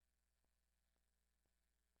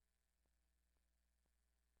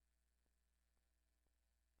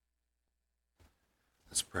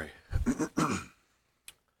Pray.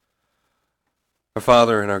 Our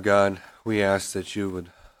Father and our God, we ask that you would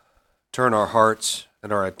turn our hearts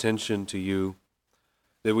and our attention to you,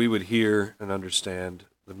 that we would hear and understand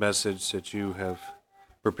the message that you have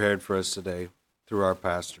prepared for us today through our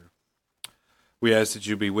pastor. We ask that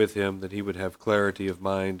you be with him, that he would have clarity of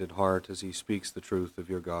mind and heart as he speaks the truth of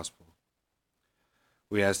your gospel.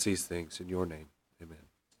 We ask these things in your name. Amen.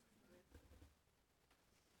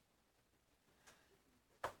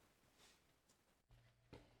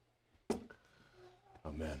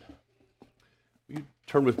 Amen. Will you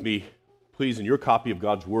turn with me, please, in your copy of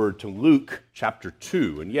God's Word to Luke chapter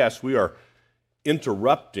 2. And yes, we are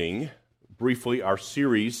interrupting briefly our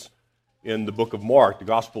series in the book of Mark, the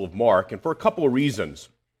Gospel of Mark, and for a couple of reasons.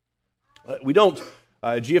 We don't,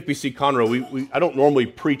 GFBC Conroe, I don't normally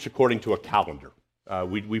preach according to a calendar.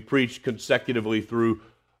 We preach consecutively through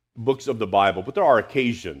books of the Bible, but there are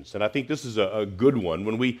occasions, and I think this is a good one,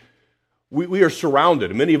 when we are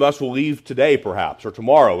surrounded, and many of us will leave today perhaps, or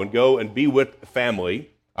tomorrow, and go and be with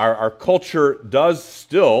family. Our culture does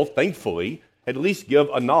still, thankfully, at least give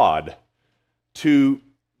a nod to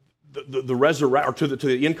the resurrection, or to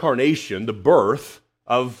the incarnation, the birth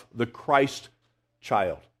of the Christ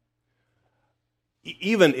child.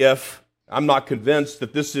 Even if I'm not convinced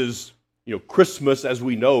that this is, Christmas as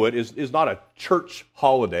we know it is not a church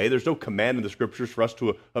holiday. There's no command in the Scriptures for us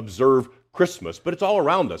to observe Christmas, but it's all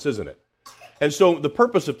around us, isn't it? And so the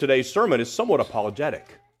purpose of today's sermon is somewhat apologetic.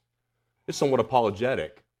 It's somewhat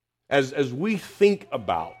apologetic. As we think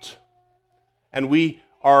about, and we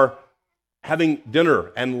are having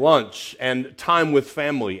dinner and lunch and time with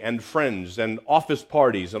family and friends and office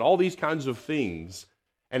parties and all these kinds of things,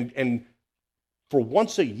 and for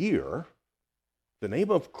once a year, the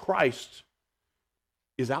name of Christ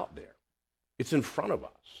is out there. It's in front of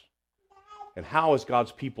us. And how, as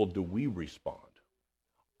God's people, do we respond?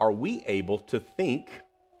 Are we able to think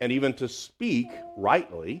and even to speak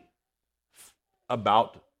rightly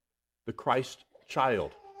about the Christ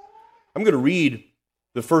child? I'm going to read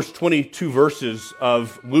the first 22 verses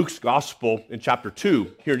of Luke's Gospel in chapter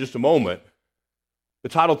 2 here in just a moment. The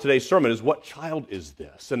title of today's sermon is, What Child Is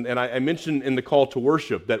This? And I mentioned in the call to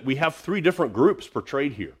worship that we have three different groups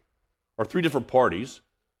portrayed here, or three different parties.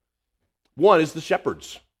 One is the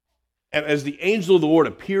shepherds. And as the angel of the Lord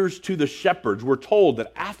appears to the shepherds, we're told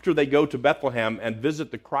that after they go to Bethlehem and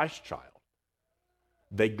visit the Christ child,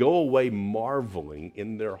 they go away marveling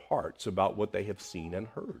in their hearts about what they have seen and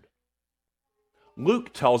heard.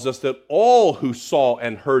 Luke tells us that all who saw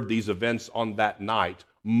and heard these events on that night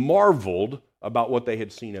marveled about what they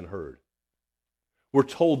had seen and heard. We're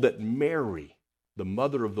told that Mary, the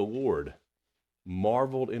mother of the Lord,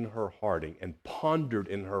 marveled in her heart and pondered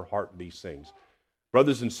in her heart these things.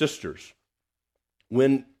 Brothers and sisters,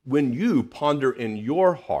 when you ponder in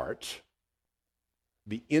your heart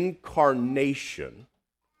the incarnation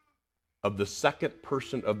of the second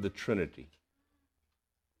person of the Trinity,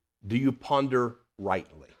 do you ponder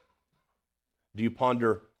rightly? Do you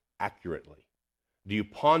ponder accurately? Do you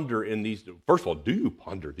ponder in these, first of all, do you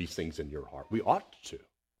ponder these things in your heart? We ought to.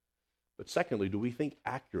 But secondly, do we think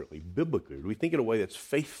accurately, biblically? Do we think in a way that's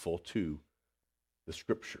faithful to the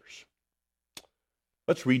Scriptures?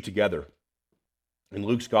 Let's read together in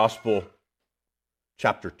Luke's Gospel,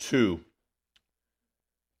 chapter 2.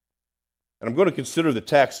 And I'm going to consider the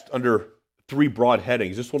text under three broad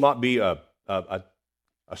headings. This will not be a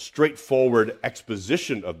straightforward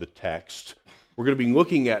exposition of the text. We're going to be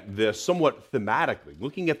looking at this somewhat thematically,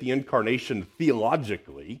 looking at the incarnation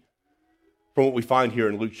theologically from what we find here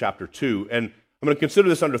in Luke chapter 2. And I'm going to consider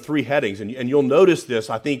this under three headings, and you'll notice this,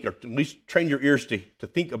 I think, or at least train your ears to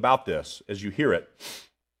think about this as you hear it.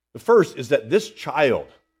 The first is that this child,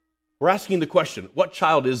 we're asking the question, what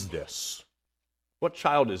child is this? What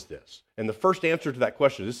child is this? And the first answer to that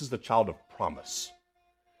question, this is the child of promise.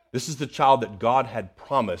 This is the child that God had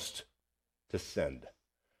promised to send.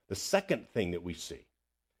 The second thing that we see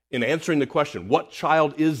in answering the question, what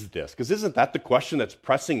child is this? Because isn't that the question that's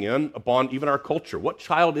pressing in upon even our culture? What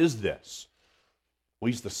child is this? Well,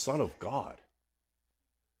 he's the Son of God.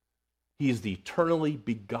 He is the eternally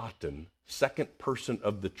begotten second person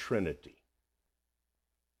of the Trinity.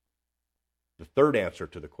 The third answer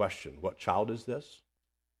to the question, what child is this?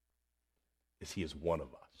 Is he is one of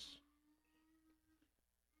us.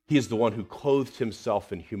 He is the one who clothed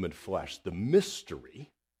himself in human flesh. The mystery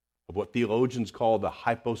of what theologians call the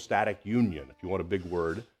hypostatic union, if you want a big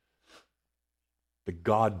word, the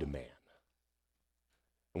God-man.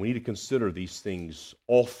 And we need to consider these things,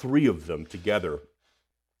 all three of them together,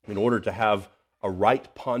 in order to have a right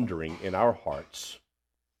pondering in our hearts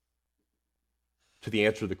to the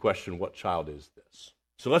answer to the question, what child is this?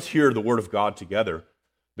 So let's hear the word of God together,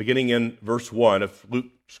 beginning in verse 1 of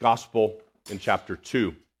Luke's Gospel in chapter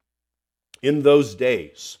 2. In those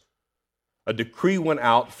days, a decree went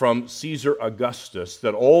out from Caesar Augustus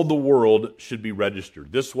that all the world should be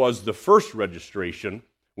registered. This was the first registration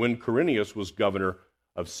when Quirinius was governor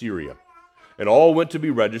of Syria. And all went to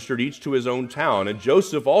be registered, each to his own town. And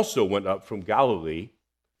Joseph also went up from Galilee,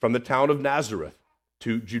 from the town of Nazareth,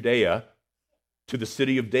 to Judea, to the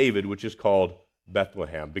city of David, which is called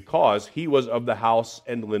Bethlehem, because he was of the house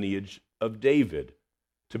and lineage of David,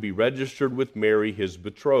 to be registered with Mary, his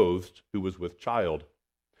betrothed, who was with child.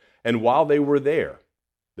 And while they were there,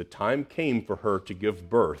 the time came for her to give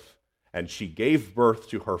birth, and she gave birth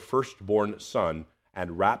to her firstborn son,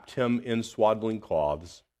 and wrapped him in swaddling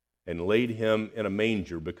cloths, and laid him in a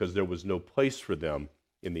manger, because there was no place for them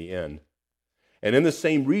in the inn. And in the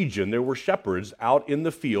same region there were shepherds out in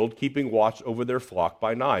the field, keeping watch over their flock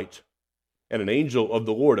by night. And an angel of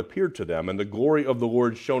the Lord appeared to them, and the glory of the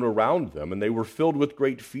Lord shone around them, and they were filled with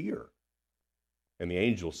great fear. And the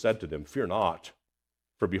angel said to them, "Fear not,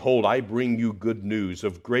 for behold, I bring you good news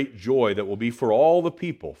of great joy that will be for all the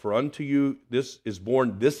people. For unto you this is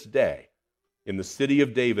born this day in the city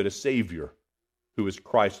of David a Savior, who is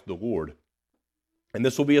Christ the Lord. And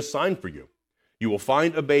this will be a sign for you. You will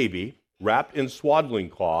find a baby wrapped in swaddling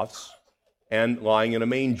cloths and lying in a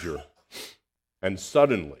manger." And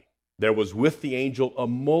suddenly there was with the angel a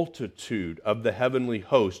multitude of the heavenly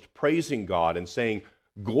host, praising God and saying,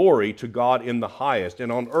 "Glory to God in the highest,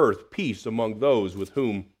 and on earth peace among those with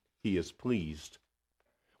whom he is pleased."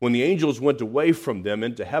 When the angels went away from them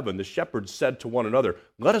into heaven, the shepherds said to one another,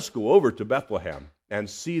 "Let us go over to Bethlehem and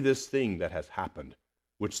see this thing that has happened,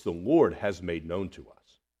 which the Lord has made known to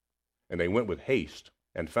us." And they went with haste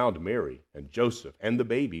and found Mary and Joseph and the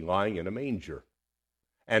baby lying in a manger.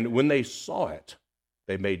 And when they saw it,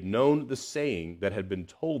 they made known the saying that had been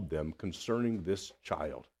told them concerning this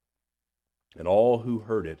child. And all who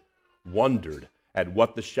heard it wondered at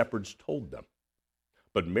what the shepherds told them.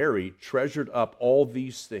 But Mary treasured up all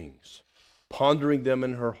these things, pondering them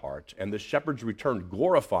in her heart. And the shepherds returned,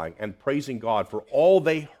 glorifying and praising God for all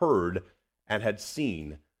they heard and had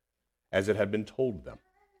seen, as it had been told them.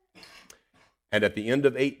 And at the end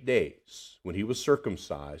of 8 days, when he was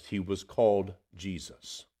circumcised, he was called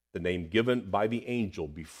Jesus, the name given by the angel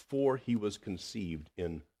before he was conceived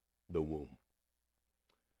in the womb.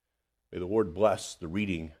 May the Lord bless the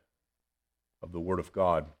reading of the Word of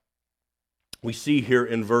God. We see here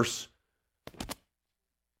in verse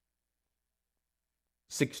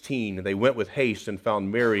 16, they went with haste and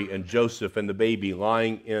found Mary and Joseph and the baby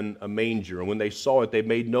lying in a manger. And when they saw it, they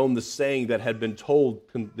made known the saying that had been told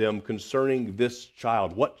them concerning this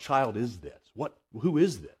child. What child is this? Who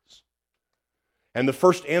is this? And the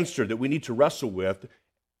first answer that we need to wrestle with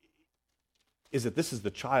is that this is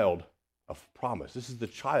the child of promise. This is the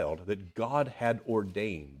child that God had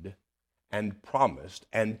ordained and promised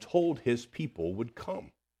and told his people would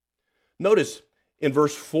come. Notice in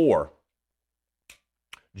verse 4,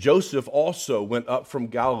 Joseph also went up from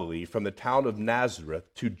Galilee, from the town of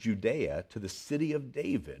Nazareth to Judea, to the city of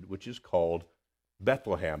David, which is called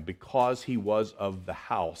Bethlehem, because he was of the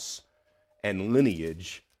house and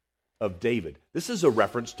lineage of David. This is a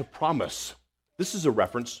reference to promise. This is a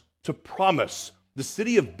reference to promise. The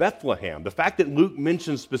city of Bethlehem, the fact that Luke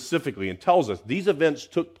mentions specifically and tells us these events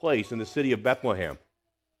took place in the city of Bethlehem,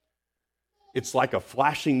 it's like a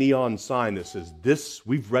flashing neon sign that says, "This,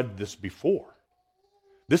 we've read this before.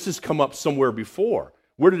 This has come up somewhere before."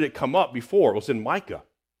 Where did it come up before? It was in Micah,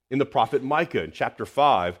 in the prophet Micah, in chapter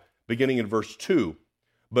 5, beginning in verse 2.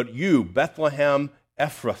 "But you, Bethlehem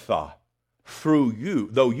Ephrathah, through you,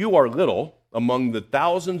 though you are little among the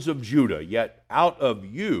thousands of Judah, yet out of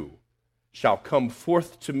you shall come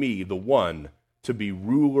forth to me the one to be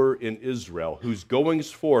ruler in Israel, whose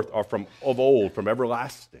goings forth are from of old, from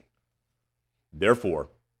everlasting. Therefore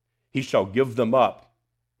he shall give them up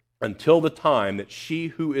until the time that she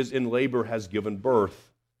who is in labor has given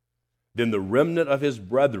birth. Then the remnant of his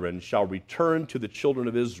brethren shall return to the children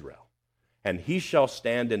of Israel, and he shall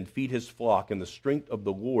stand and feed his flock in the strength of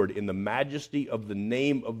the Lord, in the majesty of the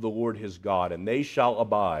name of the Lord his God, and they shall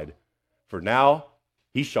abide. For now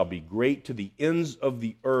he shall be great to the ends of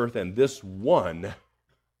the earth, and this one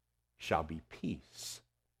shall be peace."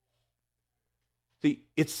 See,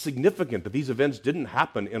 it's significant that these events didn't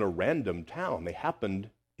happen in a random town. They happened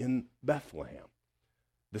in Bethlehem.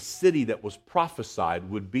 The city that was prophesied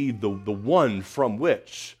would be the one from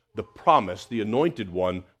which the promise, the anointed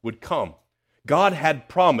one, would come. God had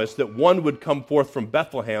promised that one would come forth from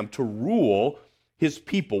Bethlehem to rule his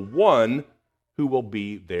people, one who will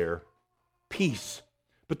be their peace.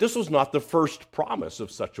 But this was not the first promise of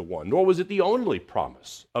such a one, nor was it the only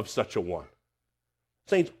promise of such a one.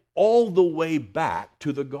 Saints, all the way back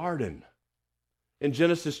to the garden. In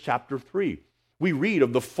Genesis chapter 3, we read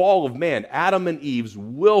of the fall of man, Adam and Eve's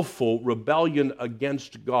willful rebellion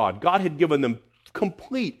against God. God had given them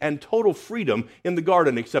complete and total freedom in the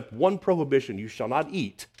garden, except one prohibition: you shall not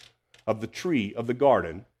eat of the tree of the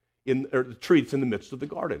garden, or the tree that's in the midst of the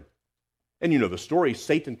garden. And you know the story.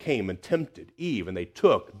 Satan came and tempted Eve, and they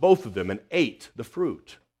took, both of them, and ate the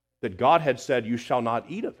fruit that God had said, you shall not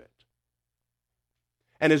eat of it.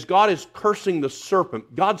 And as God is cursing the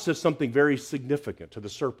serpent, God says something very significant to the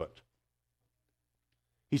serpent.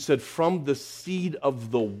 He said, from the seed of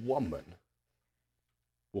the woman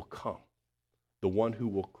will come the one who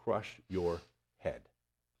will crush your head.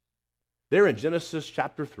 There in Genesis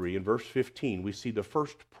chapter 3 and verse 15, we see the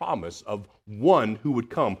first promise of one who would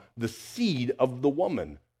come, the seed of the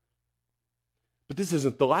woman. But this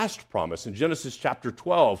isn't the last promise. In Genesis chapter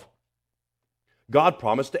 12, God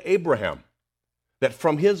promised to Abraham that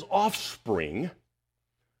from his offspring,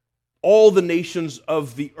 all the nations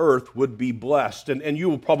of the earth would be blessed. And you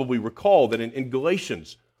will probably recall that in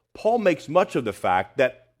Galatians, Paul makes much of the fact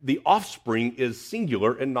that the offspring is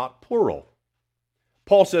singular and not plural.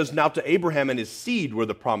 Paul says, now to Abraham and his seed were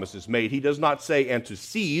the promises made. He does not say, and to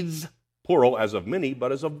seeds, plural, as of many,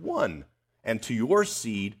 but as of one, and to your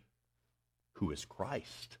seed, who is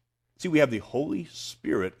Christ. See, we have the Holy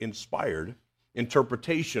Spirit inspired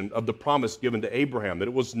interpretation of the promise given to Abraham, that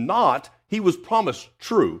it was not, he was promised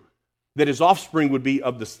true, that his offspring would be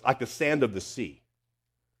like the sand of the sea.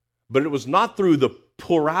 But it was not through the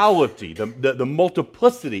plurality, the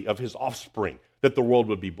multiplicity of his offspring that the world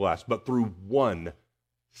would be blessed, but through one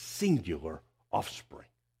singular offspring.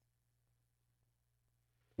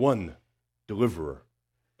 One deliverer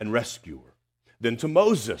and rescuer. Then to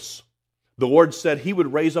Moses, the Lord said he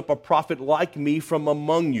would raise up a prophet like me from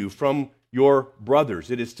among you, from your brothers.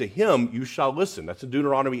 It is to him you shall listen. That's in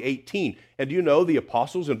Deuteronomy 18. And do you know the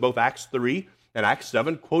apostles in both Acts 3 and Acts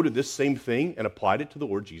 7 quoted this same thing and applied it to the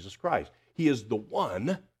Lord Jesus Christ. He is the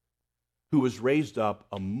one who was raised up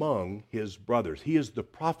among his brothers. He is the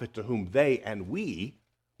prophet to whom they and we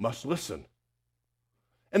must listen.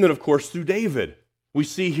 And then, of course, through David. We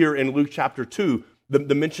see here in Luke chapter 2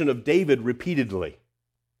 the mention of David repeatedly.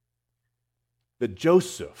 That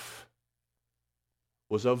Joseph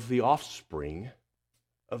was of the offspring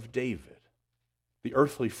of David. The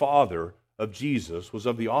earthly father of Jesus was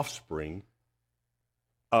of the offspring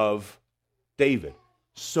of David.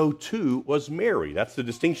 So too was Mary. That's the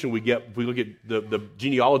distinction we get if we look at the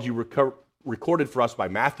genealogy recorded for us by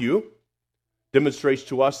Matthew. Demonstrates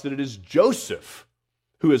to us that it is Joseph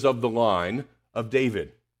who is of the line of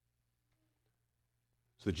David.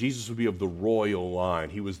 So that Jesus would be of the royal line.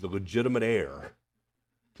 He was the legitimate heir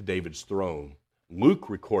to David's throne. Luke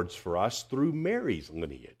records for us through Mary's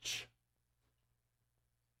lineage.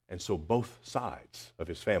 And so both sides of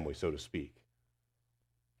his family, so to speak.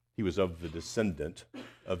 He was of the descendant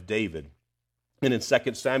of David. And in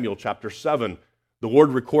 2 Samuel chapter 7, the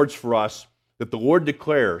Lord records for us that the Lord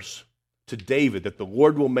declares to David that the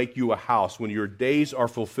Lord will make you a house. When your days are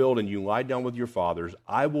fulfilled and you lie down with your fathers,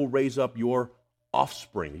 I will raise up your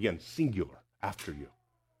offspring, again, singular, after you,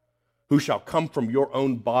 who shall come from your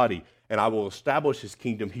own body, and I will establish his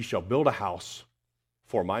kingdom. He shall build a house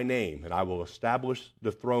for my name, and I will establish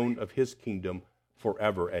the throne of his kingdom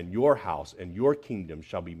forever, and your house and your kingdom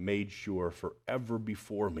shall be made sure forever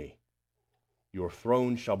before me. Your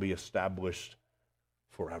throne shall be established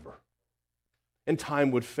forever. And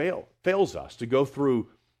time fails us to go through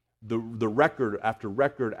the record after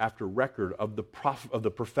record after record of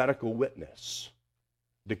the prophetical witness,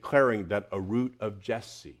 declaring that a root of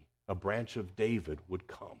Jesse, a branch of David, would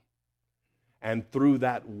come. And through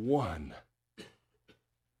that one,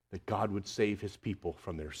 that God would save his people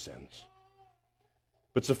from their sins.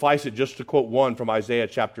 But suffice it just to quote one from Isaiah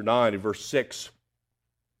chapter 9 and verse 6.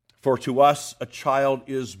 For to us a child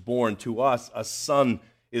is born, to us a son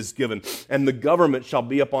is given, and the government shall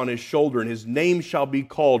be upon his shoulder, and his name shall be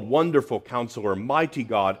called Wonderful Counselor, Mighty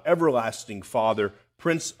God, Everlasting Father,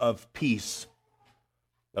 Prince of Peace.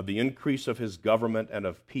 Of the increase of his government and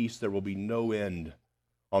of peace there will be no end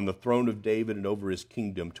on the throne of David and over his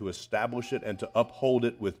kingdom, to establish it and to uphold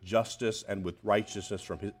it with justice and with righteousness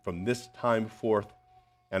from this time forth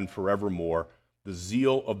and forevermore. The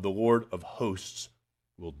zeal of the Lord of hosts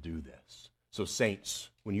will do this. So saints,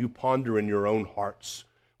 when you ponder in your own hearts,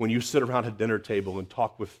 when you sit around a dinner table and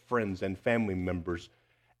talk with friends and family members,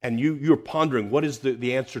 and you're pondering what is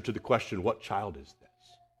the answer to the question, what child is this?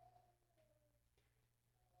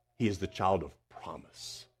 He is the child of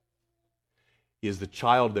promise. He is the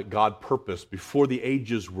child that God purposed before the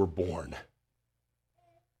ages were born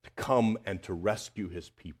to come and to rescue his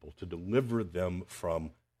people, to deliver them from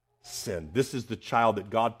sin. This is the child that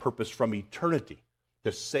God purposed from eternity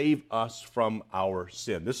to save us from our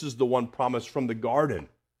sin. This is the one promised from the garden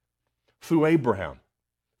through Abraham,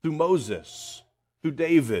 through Moses, through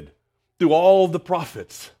David, through all the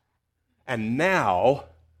prophets, and now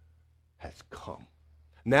has come.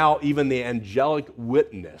 Now even the angelic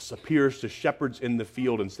witness appears to shepherds in the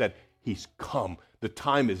field and said, he's come. The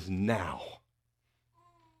time is now.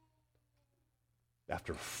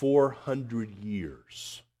 After 400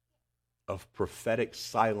 years of prophetic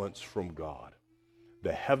silence from God,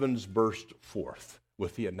 the heavens burst forth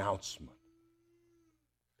with the announcement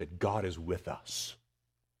that God is with us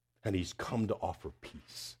and he's come to offer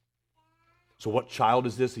peace. So what child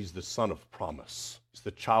is this? He's the son of promise. He's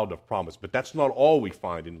the child of promise. But that's not all we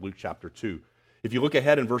find in Luke chapter 2. If you look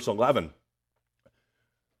ahead in verse 11,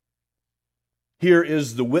 here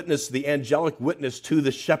is the witness, the angelic witness to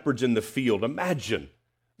the shepherds in the field. Imagine,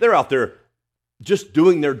 they're out there just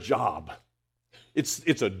doing their job.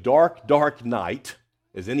 It's a dark, dark night,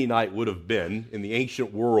 as any night would have been in the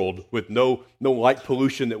ancient world, with no light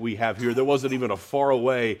pollution that we have here. There wasn't even a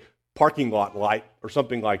faraway parking lot light or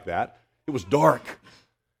something like that. It was dark.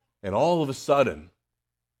 And all of a sudden,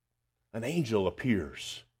 an angel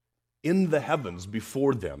appears in the heavens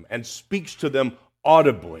before them and speaks to them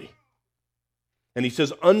audibly. And he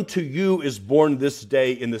says, unto you is born this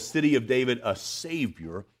day in the city of David a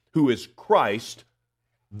Savior, who is Christ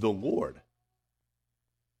the Lord.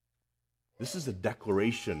 This is a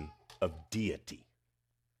declaration of deity.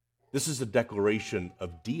 This is a declaration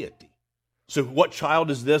of deity. So what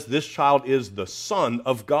child is this? This child is the Son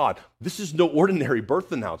of God. This is no ordinary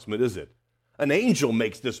birth announcement, is it? An angel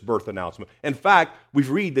makes this birth announcement. In fact, we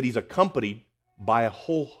read that he's accompanied by a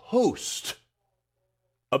whole host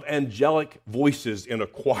of angelic voices in a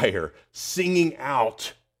choir singing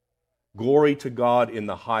out, glory to God in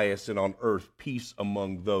the highest, and on earth peace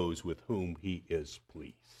among those with whom he is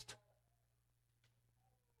pleased.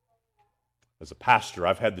 As a pastor,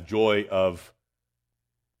 I've had the joy of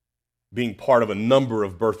being part of a number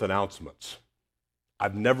of birth announcements.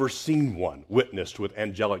 I've never seen one witnessed with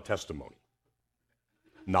angelic testimony.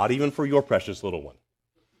 Not even for your precious little one.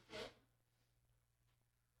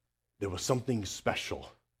 There was something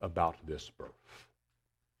special about this birth.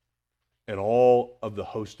 And all of the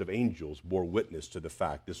host of angels bore witness to the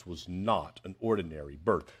fact this was not an ordinary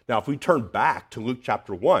birth. Now, if we turn back to Luke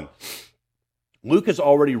chapter 1, Luke has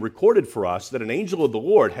already recorded for us that an angel of the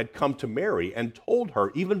Lord had come to Mary and told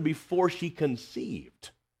her, even before she conceived,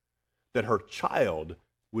 that her child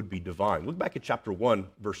would be divine. Look back at chapter 1,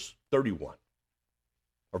 verse 31,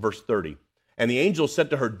 or verse 30. And the angel said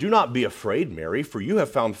to her, do not be afraid, Mary, for you have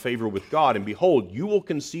found favor with God, and behold, you will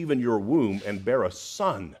conceive in your womb and bear a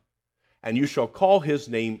son, and you shall call his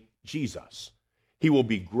name Jesus. He will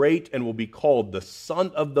be great and will be called the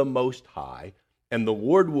Son of the Most High, and the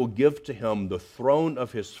Lord will give to him the throne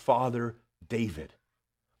of his father David.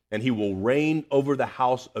 And he will reign over the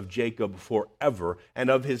house of Jacob forever, and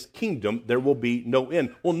of his kingdom there will be no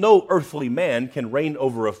end. Well, no earthly man can reign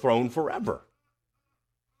over a throne forever.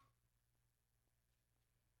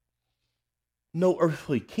 No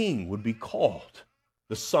earthly king would be called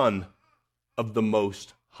the Son of the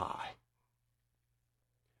Most High.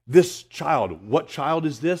 This child, what child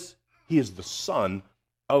is this? He is the Son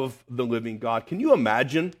of the living God. Can you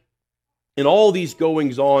imagine, in all these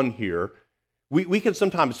goings on here, we can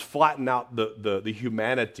sometimes flatten out the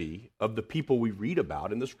humanity of the people we read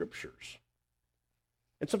about in the Scriptures.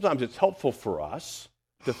 And sometimes it's helpful for us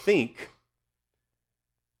to think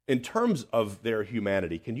in terms of their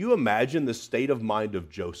humanity. Can you imagine the state of mind of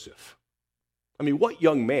Joseph? I mean, what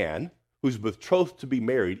young man who's betrothed to be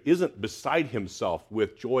married isn't beside himself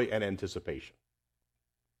with joy and anticipation?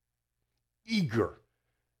 Eager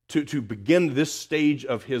to begin this stage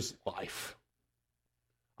of his life.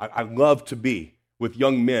 I love to be with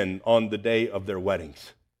young men on the day of their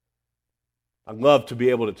weddings. I love to be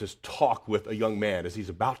able to just talk with a young man as he's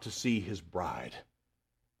about to see his bride.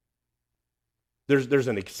 There's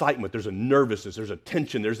an excitement, there's a nervousness, there's a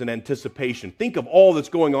tension, there's an anticipation. Think of all that's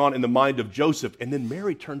going on in the mind of Joseph, and then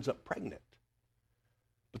Mary turns up pregnant.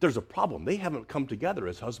 But there's a problem. They haven't come together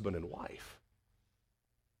as husband and wife.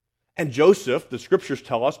 And Joseph, the Scriptures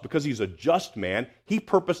tell us, because he's a just man, he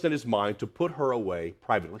purposed in his mind to put her away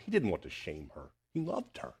privately. He didn't want to shame her. He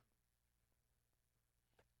loved her.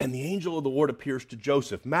 And the angel of the Lord appears to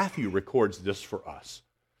Joseph. Matthew records this for us.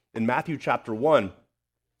 In Matthew chapter 1,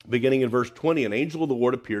 beginning in verse 20, an angel of the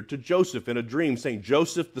Lord appeared to Joseph in a dream, saying,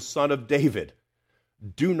 Joseph, the son of David,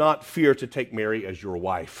 do not fear to take Mary as your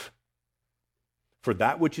wife, for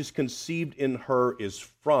that which is conceived in her is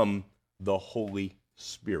from the Holy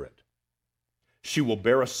Spirit. She will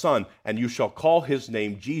bear a son, and you shall call his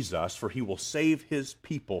name Jesus, for he will save his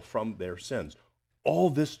people from their sins. All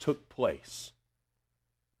this took place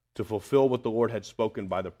to fulfill what the Lord had spoken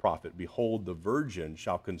by the prophet. Behold, the virgin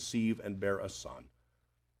shall conceive and bear a son,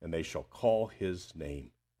 and they shall call his name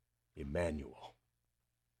Emmanuel.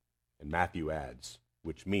 And Matthew adds,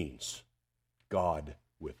 which means God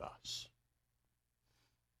with us.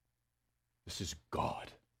 This is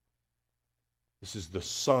God. This is the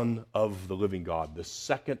Son of the living God, the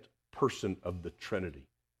second person of the Trinity,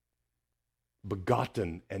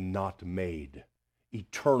 begotten and not made,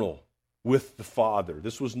 eternal with the Father.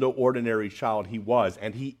 This was no ordinary child. He was,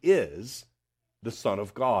 and he is the Son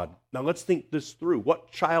of God. Now let's think this through.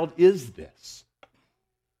 What child is this?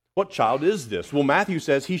 What child is this? Well, Matthew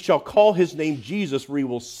says he shall call his name Jesus, for he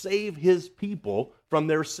will save his people from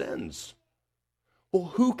their sins. Well,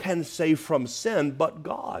 who can save from sin but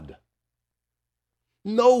God?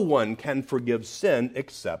 No one can forgive sin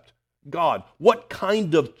except God. What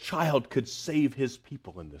kind of child could save his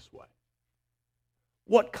people in this way?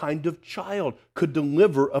 What kind of child could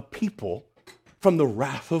deliver a people from the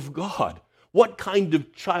wrath of God? What kind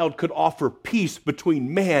of child could offer peace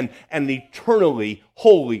between man and the eternally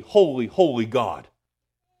holy, holy, holy God?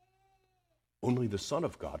 Only the Son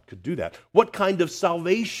of God could do that. What kind of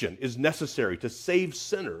salvation is necessary to save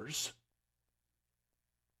sinners?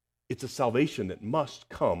 It's a salvation that must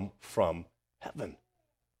come from heaven.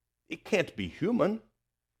 It can't be human.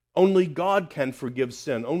 Only God can forgive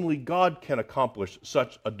sin. Only God can accomplish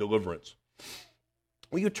such a deliverance.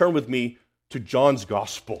 Will you turn with me to John's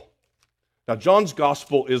Gospel? Now, John's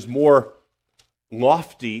Gospel is more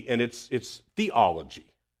lofty in its theology.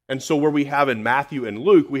 And so where we have in Matthew and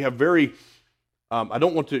Luke, we have very, I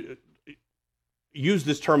don't want to use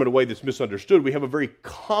this term in a way that's misunderstood. We have a very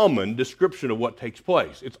common description of what takes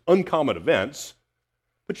place. It's uncommon events,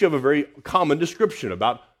 but you have a very common description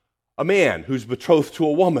about a man who's betrothed to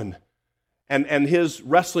a woman and his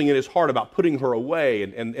wrestling in his heart about putting her away,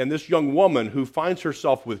 and this young woman who finds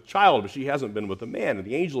herself with child, but she hasn't been with a man, and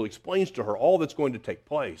the angel explains to her all that's going to take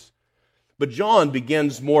place. But John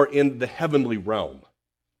begins more in the heavenly realm.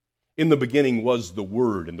 In the beginning was the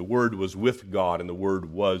Word, and the Word was with God, and the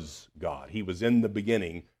Word was God. He was in the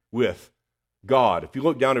beginning with God. If you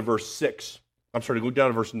look down at verse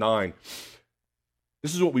 9,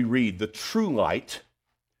 this is what we read. The true light,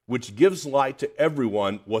 which gives light to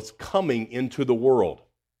everyone, was coming into the world.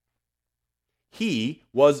 He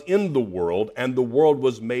was in the world, and the world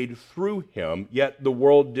was made through him, yet the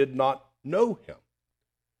world did not know him.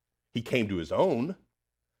 He came to his own,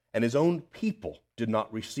 and his own people did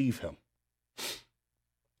not receive him.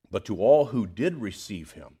 But to all who did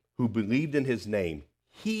receive him, who believed in his name,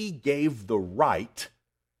 he gave the right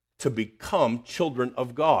to become children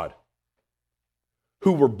of God,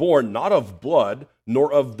 who were born not of blood,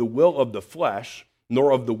 nor of the will of the flesh,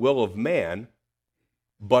 nor of the will of man,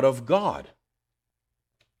 but of God.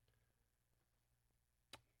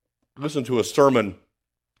 Listen to a sermon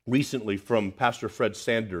recently from Pastor Fred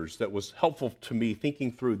Sanders that was helpful to me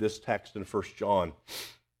thinking through this text in 1 John.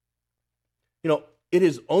 You know, it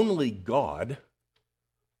is only God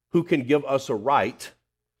who can give us a right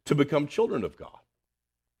to become children of God.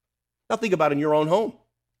 Now think about it in your own home.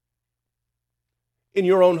 In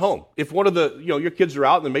your own home. If one of your kids are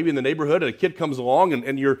out and maybe in the neighborhood and a kid comes along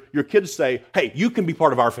and your kids say, hey, you can be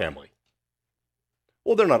part of our family.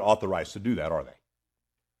 Well, they're not authorized to do that, are they?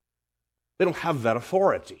 They don't have that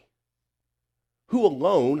authority. Who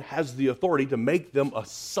alone has the authority to make them a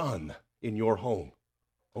son in your home?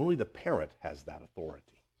 Only the parent has that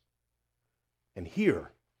authority. And here,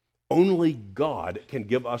 only God can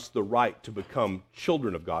give us the right to become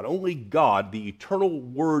children of God. Only God, the eternal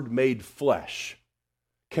Word made flesh,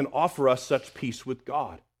 can offer us such peace with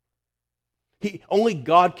God. Only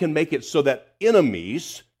God can make it so that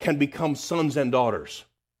enemies can become sons and daughters.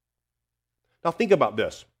 Now think about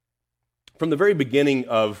this. From the very beginning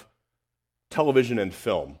of television and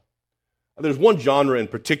film, there's one genre in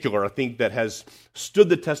particular, I think, that has stood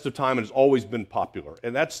the test of time and has always been popular,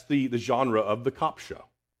 and that's the genre of the cop show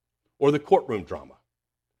or the courtroom drama.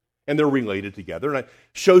 And they're related together. And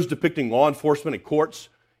shows depicting law enforcement and courts,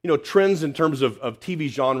 trends in terms of TV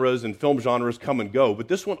genres and film genres come and go, but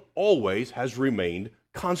this one always has remained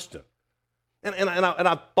constant. And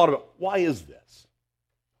I thought about, why is this?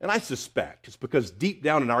 And I suspect it's because deep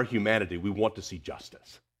down in our humanity, we want to see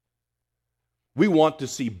justice. We want to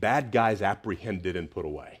see bad guys apprehended and put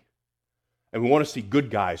away. And we want to see good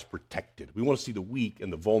guys protected. We want to see the weak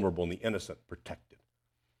and the vulnerable and the innocent protected.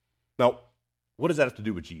 Now, what does that have to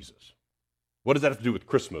do with Jesus? What does that have to do with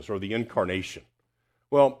Christmas or the incarnation?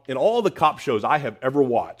 Well, in all the cop shows I have ever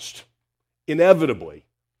watched, inevitably,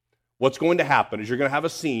 what's going to happen is you're going to have a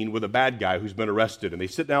scene with a bad guy who's been arrested, and they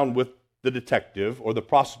sit down with the detective or the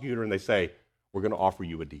prosecutor and they say, we're going to offer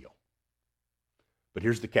you a deal. But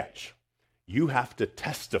here's the catch. You have to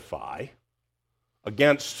testify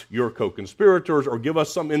against your co-conspirators or give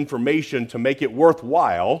us some information to make it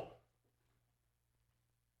worthwhile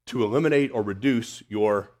to eliminate or reduce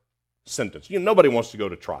your sentence. Nobody wants to go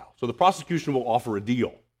to trial. So the prosecution will offer a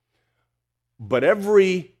deal. But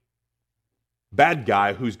every bad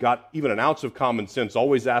guy who's got even an ounce of common sense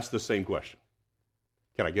always asks the same question.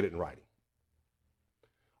 Can I get it in writing?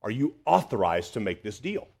 Are you authorized to make this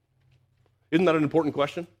deal? Isn't that an important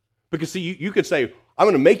question? Because, see, you could say, I'm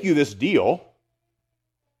going to make you this deal,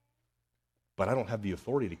 but I don't have the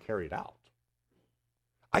authority to carry it out.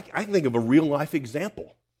 I can think of a real-life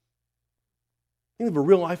example. Think of a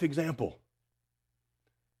real-life example.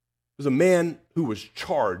 There's a man who was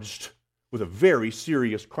charged with a very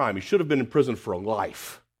serious crime. He should have been in prison for a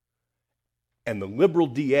life. And the liberal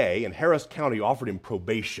DA in Harris County offered him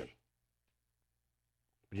probation.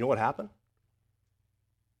 But you know what happened?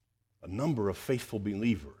 A number of faithful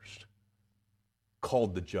believers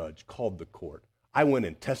called the judge, called the court. I went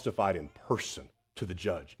and testified in person to the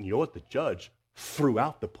judge. And you know what? The judge threw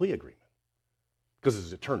out the plea agreement. Because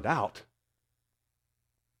as it turned out,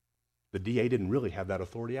 the DA didn't really have that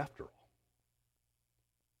authority after all.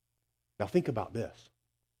 Now think about this.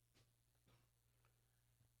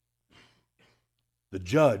 The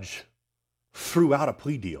judge threw out a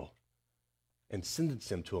plea deal and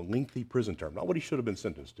sentenced him to a lengthy prison term. Not what he should have been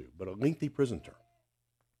sentenced to, but a lengthy prison term.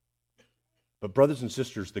 But brothers and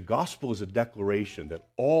sisters, the gospel is a declaration that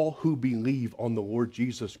all who believe on the Lord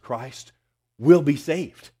Jesus Christ will be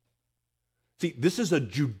saved. See, this is a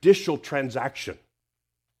judicial transaction.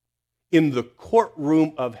 In the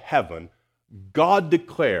courtroom of heaven, God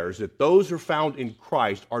declares that those who are found in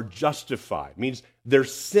Christ are justified. It means their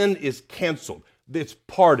sin is canceled. It's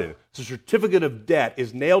pardoned. The certificate of debt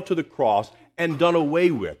is nailed to the cross and done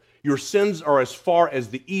away with. Your sins are as far as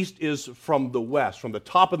the east is from the west, from the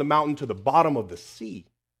top of the mountain to the bottom of the sea.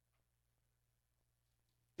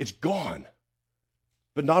 It's gone.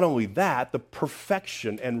 But not only that, the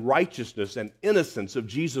perfection and righteousness and innocence of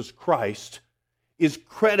Jesus Christ is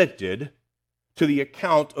credited to the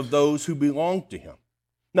account of those who belong to him.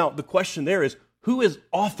 Now, the question there is, who is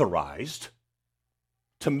authorized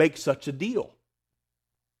to make such a deal?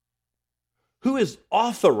 Who is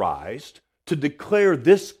authorized to declare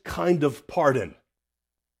this kind of pardon?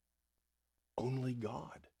 Only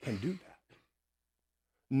God can do that.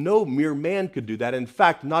 No mere man could do that. In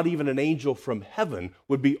fact, not even an angel from heaven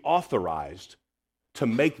would be authorized to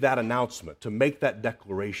make that announcement, to make that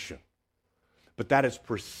declaration. But that is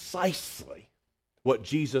precisely what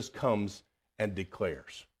Jesus comes and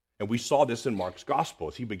declares. And we saw this in Mark's gospel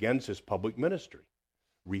as he begins his public ministry.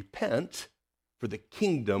 Repent, for the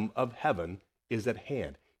kingdom of heaven is at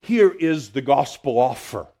hand. Here is the gospel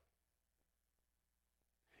offer.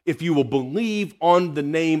 If you will believe on the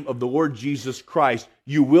name of the Lord Jesus Christ,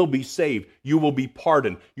 you will be saved. You will be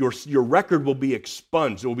pardoned. Your record will be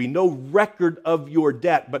expunged. There will be no record of your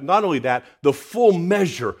debt. But not only that, the full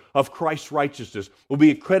measure of Christ's righteousness will be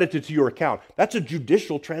accredited to your account. That's a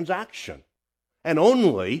judicial transaction. And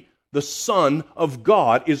only the Son of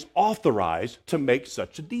God is authorized to make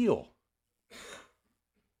such a deal.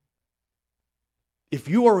 If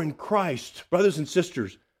you are in Christ, brothers and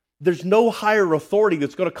sisters, there's no higher authority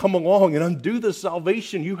that's going to come along and undo the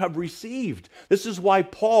salvation you have received. This is why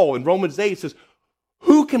Paul in Romans 8 says,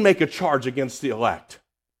 who can make a charge against the elect?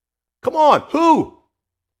 Come on, who?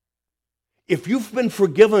 If you've been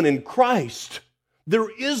forgiven in Christ, there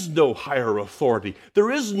is no higher authority.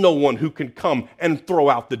 There is no one who can come and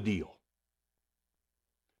throw out the deal.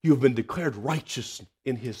 You have been declared righteous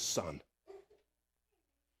in his Son.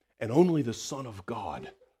 And only the Son of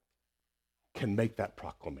God can make that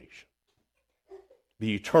proclamation.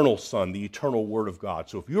 The eternal Son, the eternal Word of God.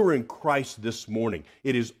 So if you're in Christ this morning,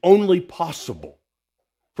 it is only possible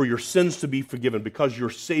for your sins to be forgiven because your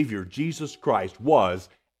Savior, Jesus Christ, was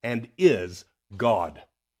and is God.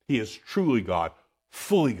 He is truly God,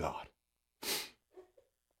 fully God.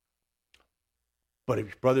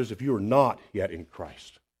 But brothers, if you are not yet in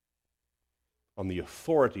Christ, on the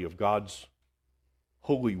authority of God's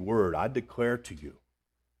holy word, I declare to you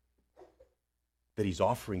that he's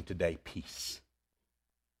offering today peace.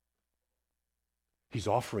 He's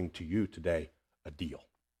offering to you today a deal.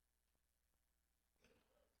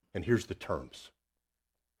 And here's the terms.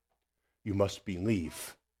 You must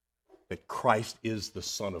believe that Christ is the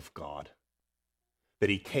Son of God, that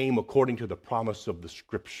he came according to the promise of the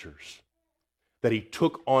Scriptures, that he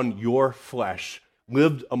took on your flesh,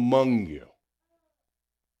 lived among you,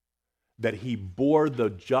 that he bore the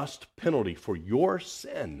just penalty for your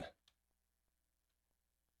sin,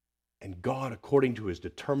 and God, according to his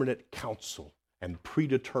determinate counsel and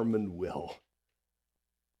predetermined will,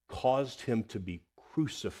 caused him to be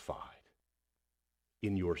crucified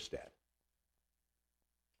in your stead.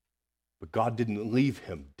 But God didn't leave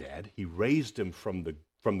him dead. He raised him from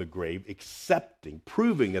the grave,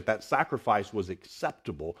 proving that sacrifice was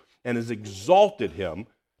acceptable, and has exalted him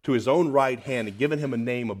to his own right hand and given him a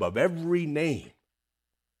name above every name,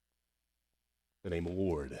 the name of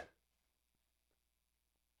Lord.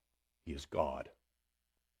 He is God.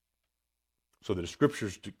 So the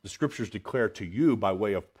scriptures declare to you by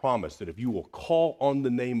way of promise that if you will call on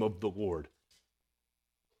the name of the Lord,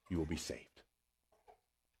 you will be saved.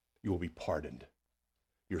 You will be pardoned.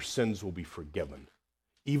 Your sins will be forgiven.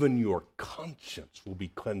 Even your conscience will be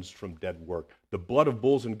cleansed from dead work. The blood of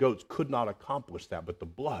bulls and goats could not accomplish that, but the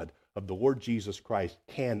blood of the Lord Jesus Christ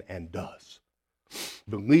can and does.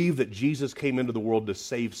 Believe that Jesus came into the world to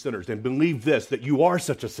save sinners, and believe this, that you are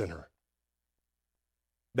such a sinner.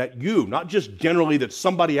 That you, not just generally that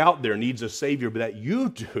somebody out there needs a Savior, but that you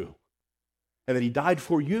do. And that he died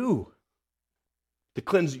for you to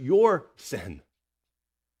cleanse your sin.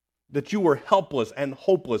 That you were helpless and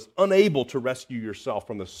hopeless, unable to rescue yourself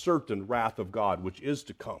from the certain wrath of God which is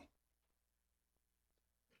to come.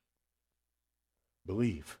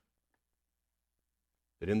 Believe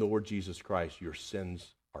that in the Lord Jesus Christ your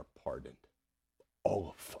sins are pardoned.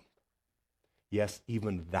 All of them. Yes,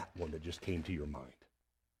 even that one that just came to your mind.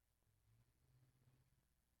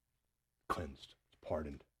 Cleansed,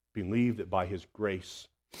 pardoned. Believe that by his grace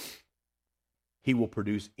he will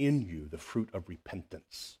produce in you the fruit of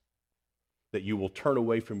repentance. That you will turn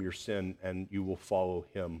away from your sin and you will follow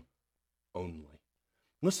him only.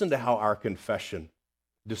 Listen to how our confession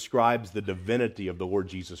describes the divinity of the Lord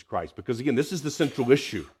Jesus Christ. Because again, this is the central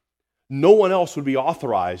issue. No one else would be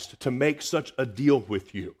authorized to make such a deal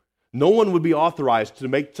with you. No one would be authorized to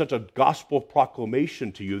make such a gospel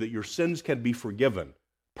proclamation to you that your sins can be forgiven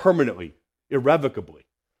permanently, irrevocably.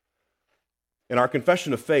 In our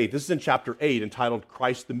confession of faith, this is in chapter 8, entitled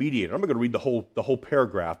Christ the Mediator. I'm not going to read the whole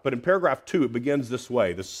paragraph, but in paragraph 2, it begins this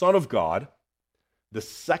way. The Son of God, the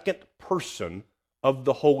second person of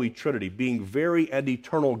the Holy Trinity, being very and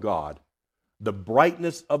eternal God, the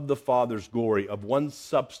brightness of the Father's glory, of one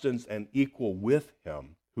substance and equal with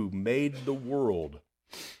him, who made the world,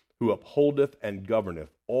 who upholdeth and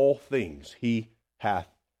governeth all things he hath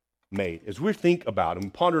made. As we think about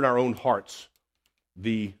and ponder in our own hearts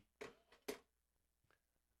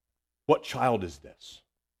what child is this?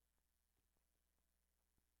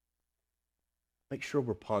 Make sure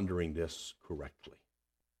we're pondering this correctly.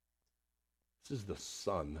 This is the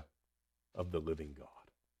Son of the living God.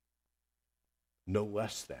 No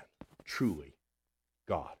less than, truly,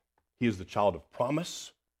 God. He is the child of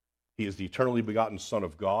promise. He is the eternally begotten Son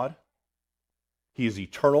of God. He is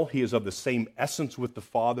eternal. He is of the same essence with the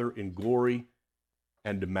Father in glory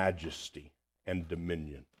and majesty and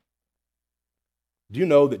dominion. Do you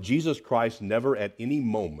know that Jesus Christ never at any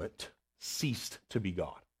moment ceased to be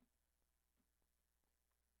God?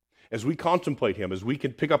 As we contemplate him, as we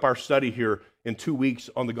can pick up our study here in 2 weeks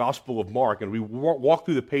on the Gospel of Mark, and we walk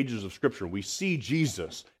through the pages of Scripture, we see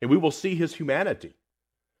Jesus, and we will see his humanity.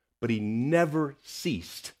 But he never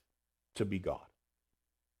ceased to be God.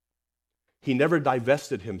 He never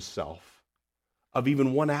divested himself of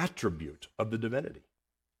even one attribute of the divinity.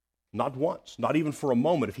 Not once, not even for a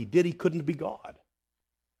moment. If he did, he couldn't be God.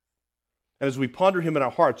 And as we ponder him in our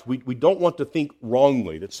hearts, we don't want to think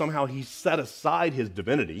wrongly that somehow he set aside his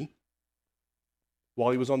divinity while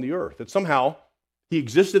he was on the earth, that somehow he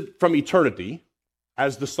existed from eternity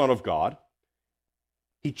as the Son of God.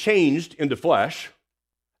 He changed into flesh,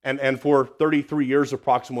 and for 33 years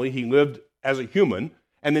approximately, he lived as a human,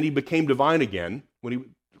 and then he became divine again when he...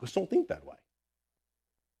 Just don't think that way.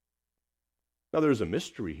 Now, there's a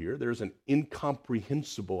mystery here. There's an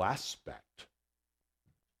incomprehensible aspect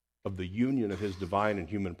of the union of his divine and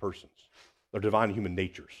human persons, or divine and human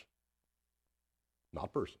natures.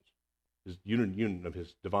 Not persons. His union of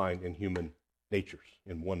his divine and human natures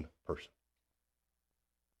in one person.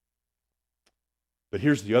 But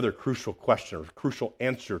here's the other crucial question, or crucial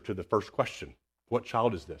answer to the first question. What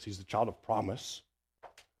child is this? He's the child of promise.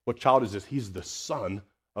 What child is this? He's the Son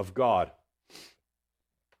of God.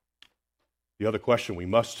 The other question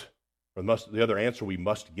the other answer we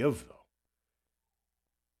must give, though.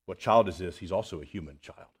 What child is this? He's also a human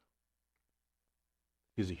child.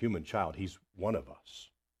 He's a human child. He's one of us.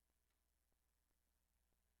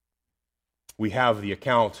 We have the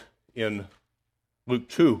account in Luke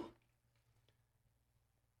 2.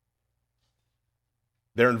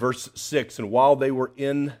 There in verse 6, and while they were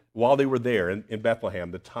there in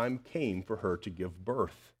Bethlehem, the time came for her to give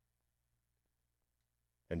birth.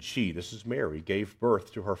 And she, this is Mary, gave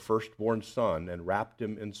birth to her firstborn son and wrapped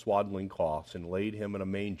him in swaddling cloths and laid him in a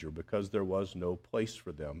manger because there was no place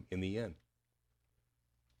for them in the inn.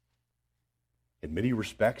 In many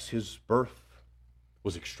respects, his birth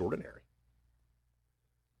was extraordinary.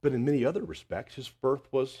 But in many other respects, his birth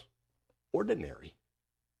was ordinary.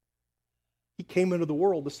 He came into the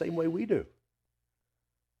world the same way we do.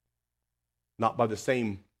 Not by the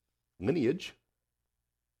same lineage.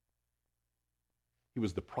 He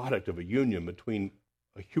was the product of a union between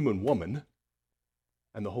a human woman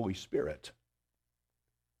and the Holy Spirit.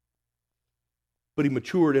 But he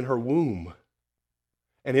matured in her womb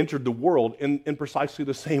and entered the world in precisely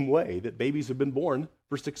the same way that babies have been born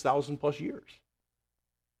for 6,000 plus years.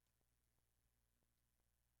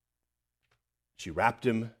 She wrapped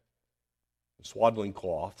him in swaddling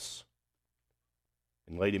cloths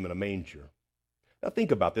and laid him in a manger. Now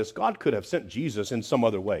think about this. God could have sent Jesus in some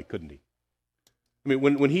other way, couldn't he? I mean,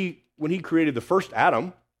 when he created the first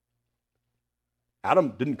Adam,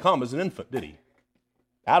 Adam didn't come as an infant, did he?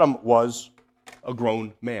 Adam was a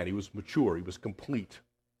grown man. He was mature. He was complete.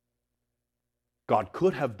 God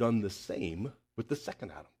could have done the same with the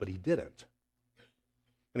second Adam, but he didn't.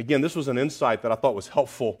 And again, this was an insight that I thought was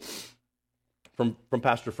helpful from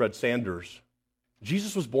Pastor Fred Sanders.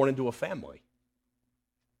 Jesus was born into a family.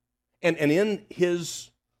 And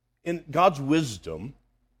in God's wisdom,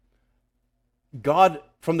 God,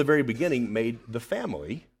 from the very beginning, made the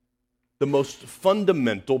family the most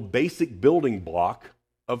fundamental, basic building block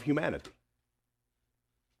of humanity.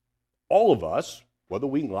 All of us, whether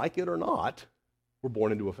we like it or not, were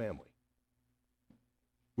born into a family.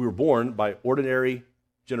 We were born by ordinary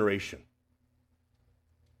generation.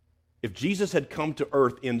 If Jesus had come to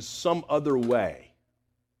earth in some other way,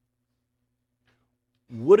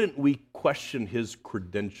 wouldn't we question his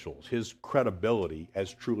credentials, his credibility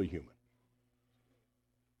as truly human?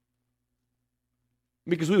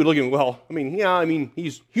 Because we would look at him,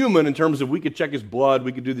 he's human in terms of we could check his blood,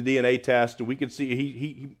 we could do the DNA test, and we could see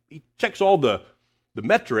he checks all the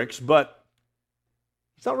metrics, but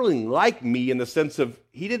he's not really like me in the sense of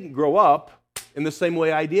he didn't grow up in the same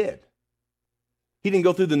way I did. He didn't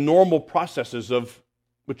go through the normal processes of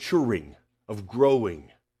maturing, of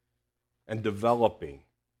growing, and developing.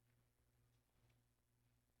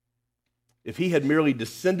 If he had merely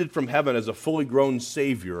descended from heaven as a fully grown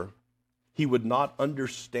Savior, he would not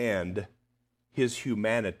understand his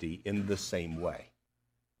humanity in the same way.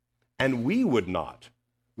 And we would not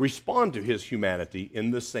respond to his humanity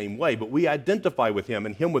in the same way, but we identify with him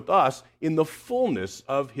and him with us in the fullness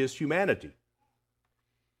of his humanity.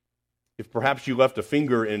 If perhaps you left a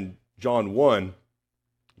finger in John 1,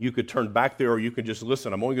 you could turn back there or you could just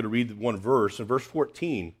listen. I'm only going to read one verse. In verse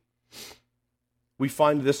 14, we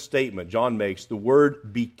find this statement John makes, the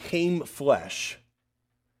Word became flesh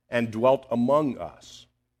and dwelt among us.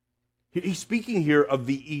 He's speaking here of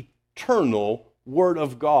the eternal Word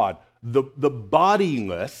of God, the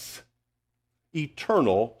bodiless,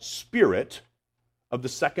 eternal Spirit of the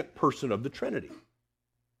second person of the Trinity.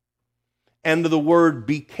 And the Word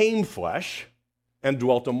became flesh and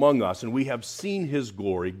dwelt among us, and we have seen his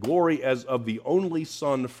glory, glory as of the only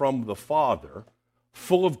Son from the Father,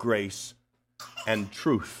 full of grace and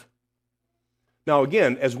truth. Now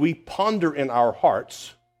again, as we ponder in our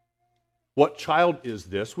hearts, what child is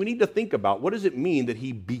this? We need to think about what does it mean that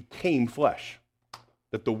he became flesh?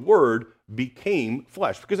 That the Word became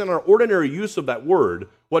flesh. Because in our ordinary use of that word,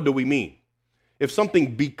 what do we mean? If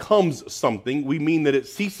something becomes something, we mean that it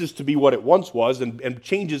ceases to be what it once was and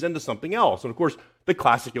changes into something else. And of course, the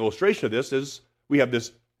classic illustration of this is we have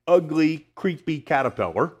this ugly, creepy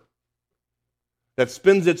caterpillar that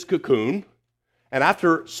spins its cocoon, and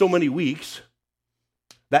after so many weeks,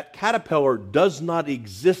 that caterpillar does not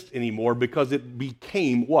exist anymore because it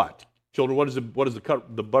became what? Children, what is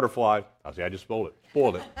the butterfly? I just spoiled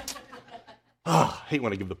it. I hate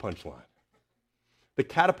when I give the punchline. The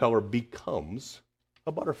caterpillar becomes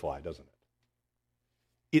a butterfly, doesn't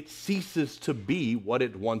it? It ceases to be what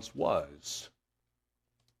it once was.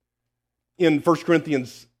 In 1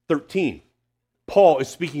 Corinthians 13, Paul is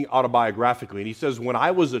speaking autobiographically, and he says, when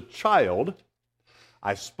I was a child,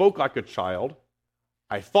 I spoke like a child,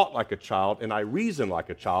 I thought like a child, and I reasoned like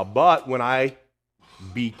a child, but when I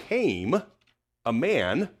became a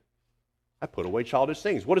man, I put away childish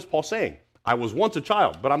things. What is Paul saying? I was once a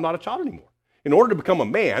child, but I'm not a child anymore. In order to become a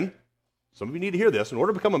man, some of you need to hear this, in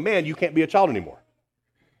order to become a man, you can't be a child anymore.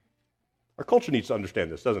 Our culture needs to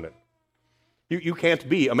understand this, doesn't it? You can't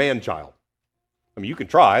be a man-child. I mean, you can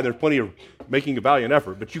try. There's plenty of making a valiant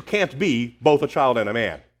effort, but you can't be both a child and a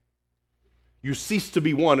man. You cease to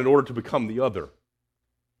be one in order to become the other.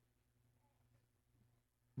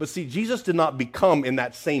 But see, Jesus did not become, in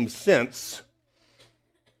that same sense,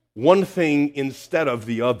 one thing instead of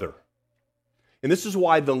the other. And this is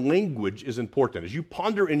why the language is important. As you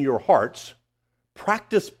ponder in your hearts,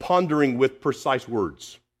 practice pondering with precise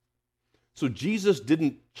words. So Jesus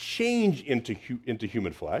didn't change into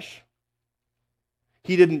human flesh.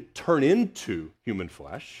 He didn't turn into human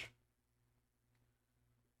flesh.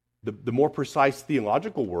 The more precise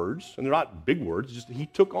theological words, and they're not big words, just he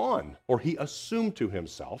took on, or he assumed to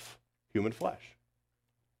himself, human flesh.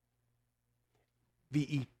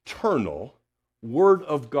 The eternal Word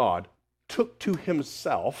of God took to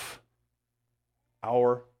himself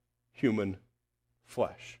our human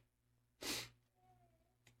flesh.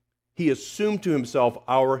 He assumed to himself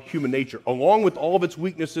our human nature, along with all of its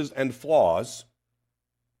weaknesses and flaws,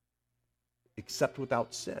 except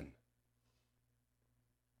without sin.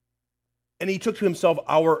 And he took to himself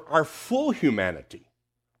our full humanity,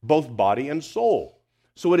 both body and soul.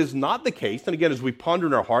 So it is not the case, and again, as we ponder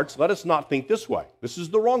in our hearts, let us not think this way. This is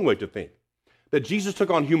the wrong way to think. That Jesus took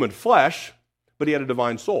on human flesh, but he had a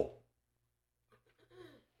divine soul.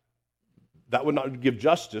 That would not give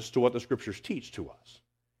justice to what the Scriptures teach to us.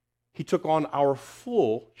 He took on our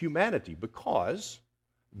full humanity because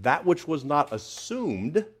that which was not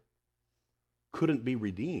assumed couldn't be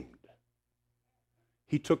redeemed.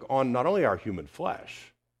 He took on not only our human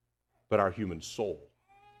flesh, but our human soul,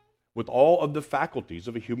 with all of the faculties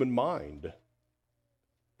of a human mind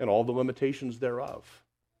and all the limitations thereof.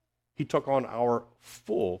 He took on our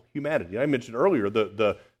full humanity. I mentioned earlier,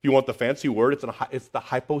 if you want the fancy word, it's the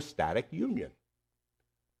hypostatic union.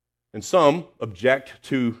 And some object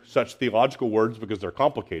to such theological words because they're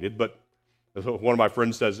complicated, but as one of my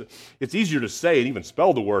friends says, it's easier to say and even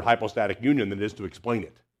spell the word hypostatic union than it is to explain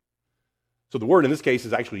it. So the word in this case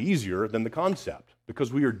is actually easier than the concept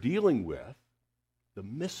because we are dealing with the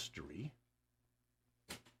mystery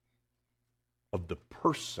of the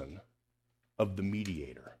person of the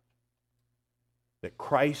mediator. That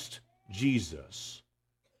Christ Jesus,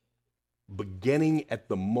 beginning at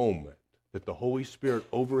the moment that the Holy Spirit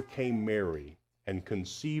overcame Mary and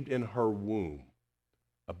conceived in her womb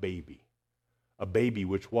a baby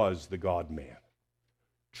which was the God-man,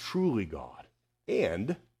 truly God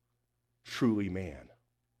and truly man.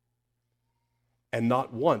 And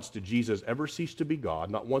not once did Jesus ever cease to be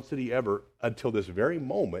God, not once did he ever, until this very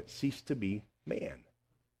moment, cease to be man.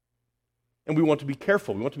 And we want to be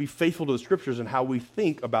careful. We want to be faithful to the Scriptures in how we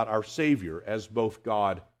think about our Savior as both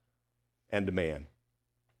God and man.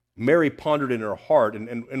 Mary pondered in her heart,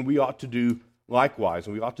 and we ought to do likewise,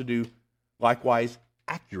 and we ought to do likewise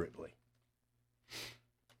accurately.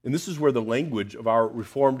 And this is where the language of our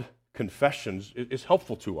Reformed confessions is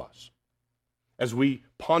helpful to us. As we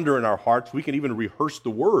ponder in our hearts, we can even rehearse the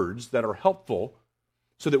words that are helpful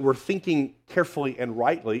so that we're thinking carefully and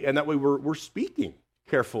rightly, and that way we're speaking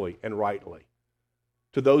carefully and rightly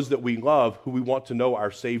to those that we love who we want to know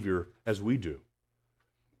our Savior as we do.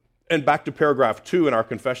 And back to paragraph 2 in our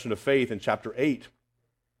Confession of Faith in chapter 8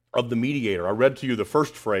 of the mediator. I read to you the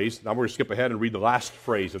first phrase. Now we're going to skip ahead and read the last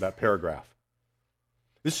phrase of that paragraph.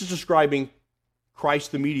 This is describing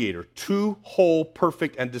Christ the mediator, two whole,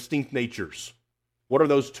 perfect, and distinct natures. What are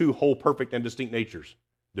those two whole, perfect, and distinct natures?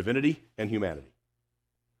 Divinity and humanity.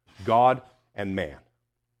 God and man.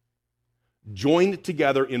 Joined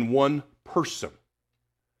together in one person.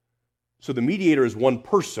 So the mediator is one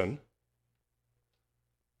person,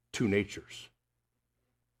 two natures.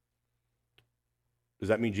 Does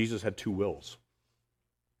that mean Jesus had two wills?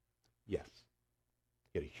 Yes.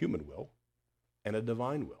 He had a human will and a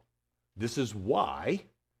divine will. This is why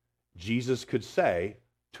Jesus could say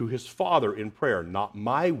to his Father in prayer, not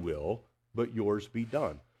my will, but yours be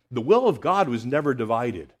done. The will of God was never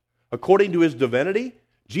divided. According to his divinity,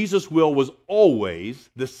 Jesus' will was always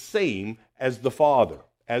the same as the Father,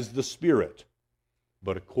 as the Spirit.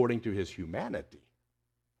 But according to his humanity,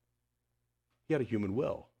 he had a human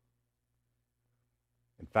will.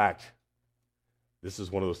 In fact, this is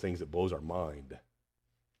one of those things that blows our mind.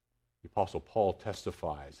 The Apostle Paul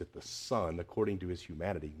testifies that the Son, according to his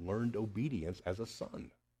humanity, learned obedience as a son.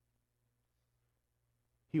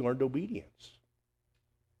 He learned obedience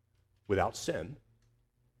without sin,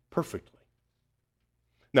 perfectly.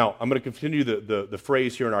 Now, I'm going to continue the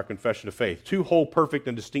phrase here in our confession of faith. Two whole, perfect,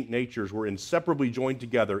 and distinct natures were inseparably joined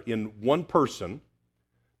together in one person,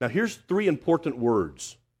 Now, here's three important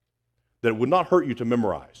words that would not hurt you to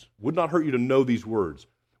memorize, would not hurt you to know these words,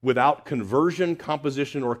 without conversion,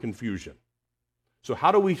 composition, or confusion. So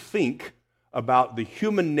how do we think about the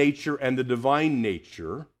human nature and the divine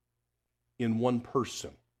nature in one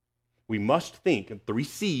person? We must think in three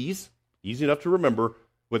C's, easy enough to remember,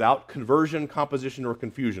 without conversion, composition, or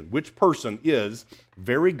confusion. Which person is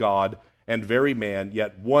very God and very man,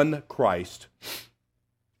 yet one Christ,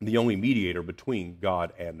 the only mediator between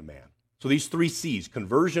God and man? So these three C's,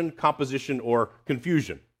 conversion, composition, or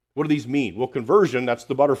confusion. What do these mean? Well, conversion, that's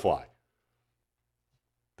the butterfly.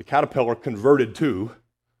 The caterpillar converted to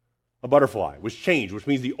a butterfly, was changed, which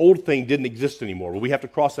means the old thing didn't exist anymore. Well, we have to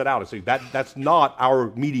cross that out and say that's not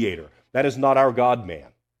our mediator. That is not our God-man.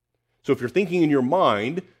 So if you're thinking in your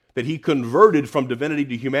mind that he converted from divinity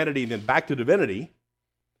to humanity and then back to divinity,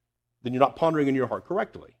 then you're not pondering in your heart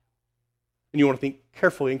correctly. And you want to think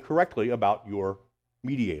carefully and correctly about your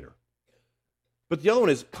mediator. But the other one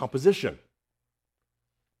is composition.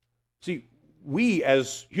 See, we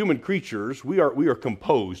as human creatures, we are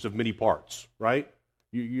composed of many parts, right?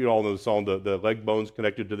 You all know the song, the leg bones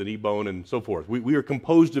connected to the knee bone and so forth. We are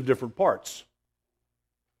composed of different parts.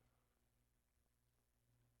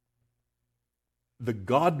 The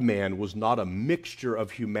God-man was not a mixture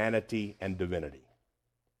of humanity and divinity.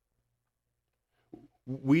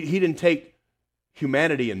 He didn't take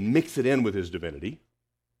humanity and mix it in with his divinity.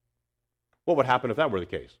 What would happen if that were the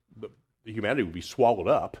case? The humanity would be swallowed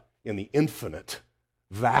up in the infinite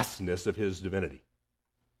vastness of his divinity.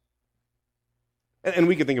 And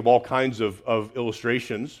we can think of all kinds of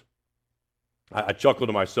illustrations. I chuckled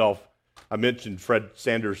to myself. I mentioned Fred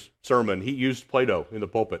Sanders' sermon. He used Play-Doh in the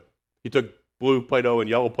pulpit. He took blue Play-Doh and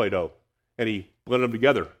yellow Play-Doh, and he blended them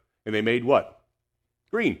together, and they made what?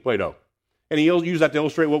 Green Play-Doh. And he used that to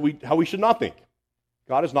illustrate how we should not think.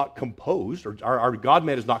 God is not composed, or our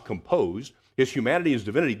God-man is not composed. His humanity and his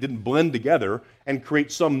divinity didn't blend together and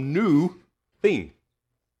create some new thing.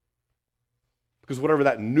 Because whatever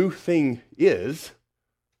that new thing is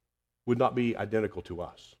would not be identical to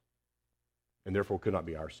us, and therefore could not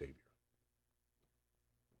be our Savior.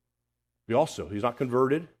 He's not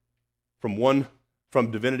converted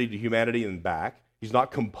from divinity to humanity and back. He's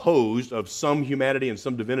not composed of some humanity and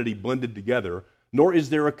some divinity blended together, nor is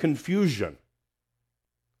there a confusion.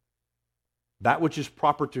 That which is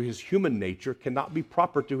proper to his human nature cannot be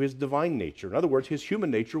proper to his divine nature. In other words, his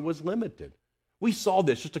human nature was limited. We saw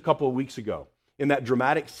this just a couple of weeks ago in that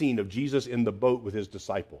dramatic scene of Jesus in the boat with his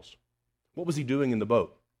disciples. What was he doing in the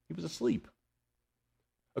boat? He was asleep.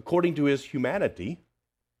 According to his humanity,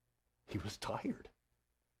 he was tired.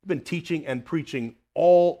 He'd been teaching and preaching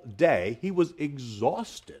all day. He was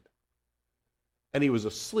exhausted. And he was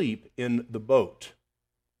asleep in the boat.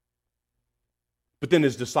 But then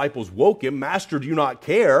his disciples woke him. Master, do you not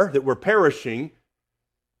care that we're perishing?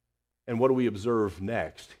 And what do we observe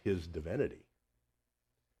next? His divinity.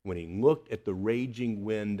 When he looked at the raging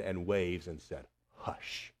wind and waves and said,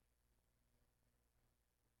 hush.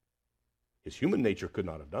 His human nature could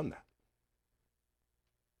not have done that.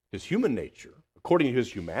 His human nature, according to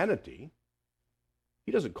his humanity,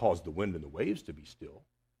 he doesn't cause the wind and the waves to be still,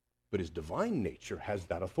 but his divine nature has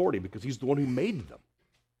that authority because he's the one who made them.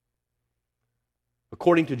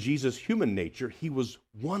 According to Jesus' human nature, he was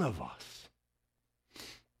one of us.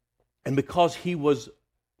 And because he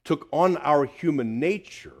took on our human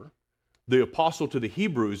nature, the apostle to the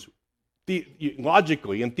Hebrews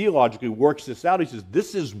logically and theologically works this out. He says,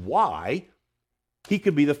 this is why he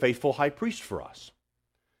could be the faithful high priest for us.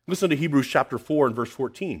 Listen to Hebrews chapter 4 and verse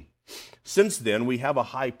 14. Since then, we have a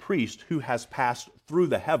high priest who has passed through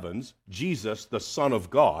the heavens, Jesus, the Son of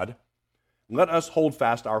God. Let us hold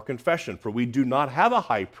fast our confession, for we do not have a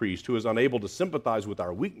high priest who is unable to sympathize with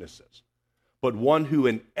our weaknesses, but one who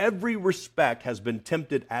in every respect has been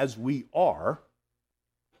tempted as we are,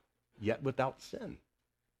 yet without sin.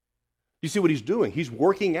 You see what he's doing? He's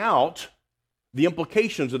working out the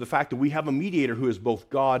implications of the fact that we have a mediator who is both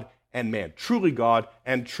God and man, truly God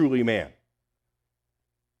and truly man.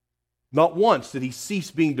 Not once did he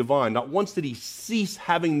cease being divine. Not once did he cease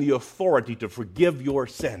having the authority to forgive your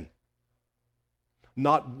sin.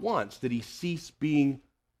 Not once did he cease being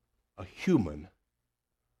a human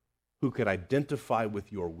who could identify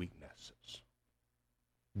with your weaknesses.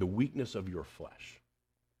 The weakness of your flesh.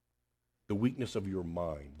 The weakness of your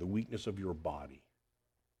mind. The weakness of your body.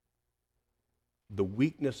 The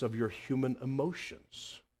weakness of your human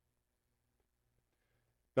emotions.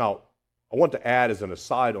 Now, I want to add as an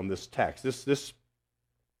aside on this text, this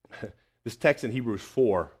text in Hebrews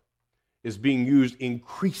 4 is being used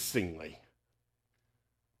increasingly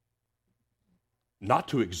not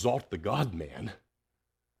to exalt the God-man,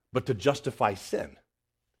 but to justify sin.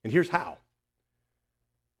 And here's how.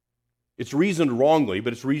 It's reasoned wrongly,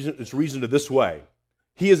 but it's reasoned this way.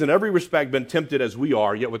 He has in every respect been tempted as we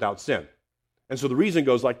are, yet without sin. And so the reason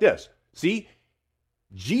goes like this. See,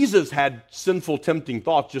 Jesus had sinful, tempting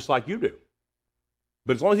thoughts just like you do.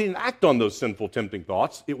 But as long as he didn't act on those sinful, tempting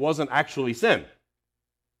thoughts, it wasn't actually sin.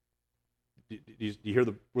 Do you hear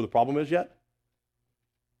where the problem is yet?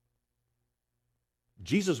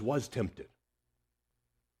 Jesus was tempted.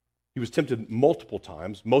 He was tempted multiple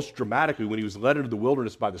times, most dramatically when he was led into the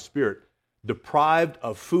wilderness by the Spirit, deprived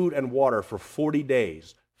of food and water for 40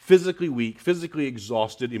 days, physically weak, physically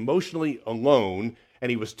exhausted, emotionally alone, and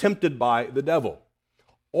he was tempted by the devil.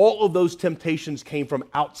 All of those temptations came from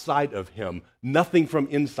outside of him, nothing from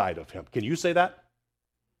inside of him. Can you say that?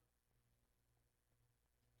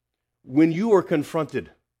 When you are confronted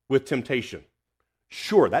with temptation,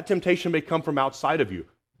 sure, that temptation may come from outside of you,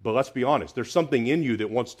 but let's be honest, there's something in you that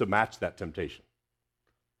wants to match that temptation.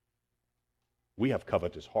 We have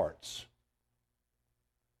covetous hearts.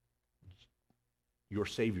 Your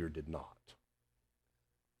Savior did not.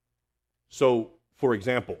 So, for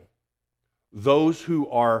example, those who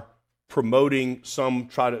are promoting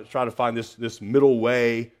try to find this middle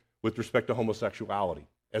way with respect to homosexuality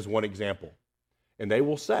as one example. And they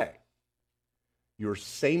will say, your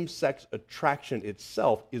same-sex attraction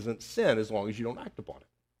itself isn't sin as long as you don't act upon it.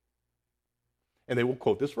 And they will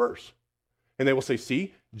quote this verse. And they will say,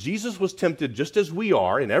 see, Jesus was tempted just as we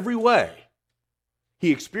are in every way.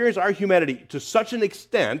 He experienced our humanity to such an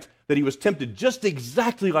extent that he was tempted just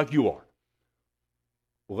exactly like you are.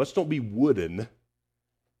 Well, let's don't be wooden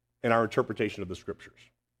in our interpretation of the Scriptures.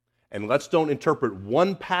 And let's don't interpret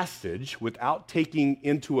one passage without taking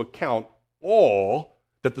into account all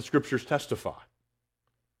that the Scriptures testify.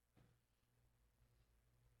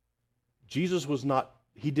 Jesus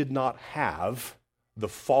he did not have the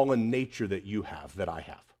fallen nature that you have, that I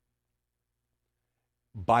have.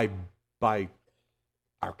 By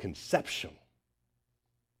our conception,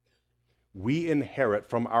 we inherit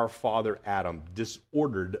from our father Adam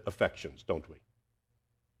disordered affections, don't we?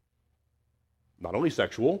 Not only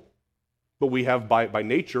sexual, but we have by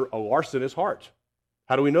nature a larcenous heart.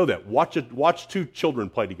 How do we know that? Watch two children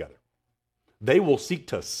play together. They will seek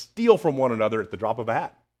to steal from one another at the drop of a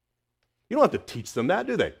hat. You don't have to teach them that,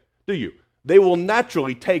 do they? Do you? They will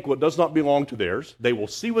naturally take what does not belong to theirs. They will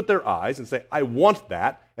see with their eyes and say, I want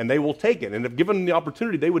that, and they will take it. And if given the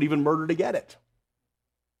opportunity, they would even murder to get it.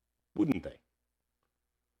 Wouldn't they?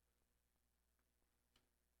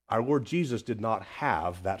 Our Lord Jesus did not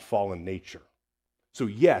have that fallen nature. So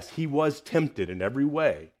yes, he was tempted in every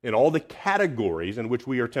way, in all the categories in which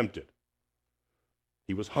we are tempted.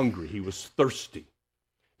 He was hungry. He was thirsty.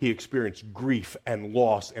 He experienced grief and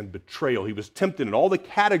loss and betrayal. He was tempted in all the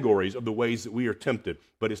categories of the ways that we are tempted,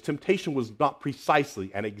 but his temptation was not precisely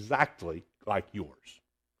and exactly like yours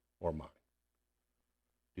or mine.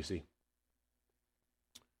 You see?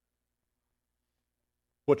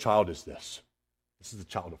 What child is this? This is the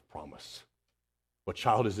child of promise. What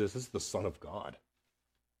child is this? This is the Son of God.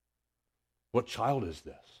 What child is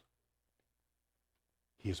this?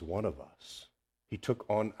 He is one of us. He took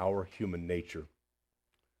on our human nature.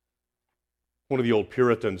 One of the old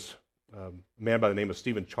Puritans, a man by the name of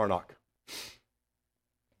Stephen Charnock,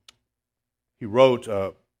 he wrote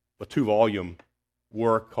a 2-volume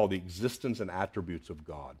work called The Existence and Attributes of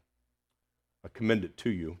God. I commend it to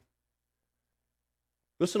you.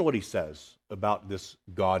 Listen to what he says about this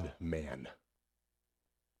God-man.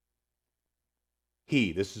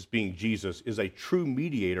 He, this is being Jesus, is a true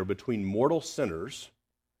mediator between mortal sinners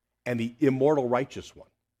and the immortal righteous one.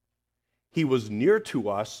 He was near to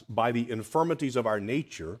us by the infirmities of our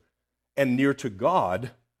nature and near to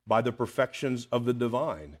God by the perfections of the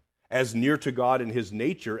divine, as near to God in his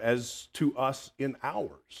nature as to us in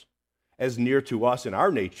ours, as near to us in our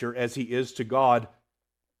nature as he is to God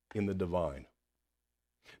in the divine.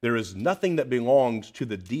 There is nothing that belongs to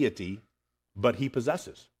the deity but he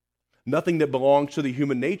possesses. Nothing that belongs to the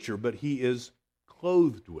human nature but he is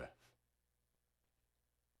clothed with.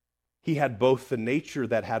 He had both the nature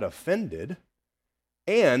that had offended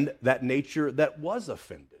and that nature that was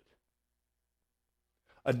offended.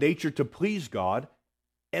 A nature to please God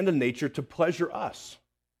and a nature to pleasure us.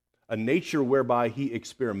 A nature whereby he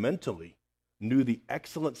experimentally knew the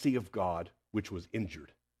excellency of God which was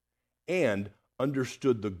injured and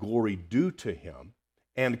understood the glory due to him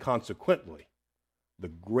and consequently the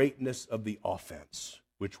greatness of the offense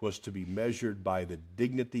which was to be measured by the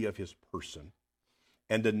dignity of his person,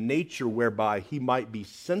 and a nature whereby he might be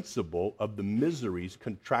sensible of the miseries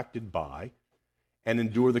contracted by and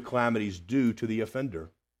endure the calamities due to the offender,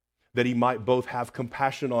 that he might both have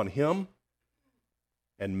compassion on him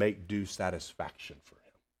and make due satisfaction for him.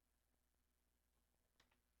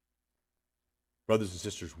 Brothers and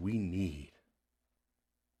sisters, we need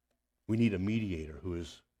a mediator who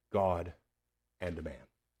is God and a man.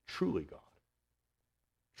 Truly God.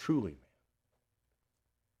 Truly man.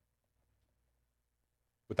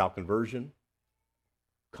 Without conversion,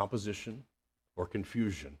 composition, or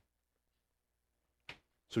confusion.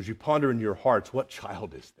 So as you ponder in your hearts, what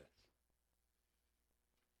child is this?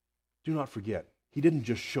 Do not forget, he didn't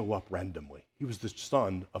just show up randomly. He was the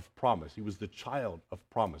son of promise. He was the child of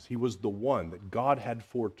promise. He was the one that God had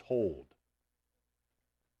foretold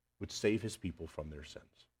would save his people from their sins.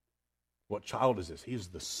 What child is this? He is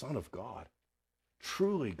the Son of God,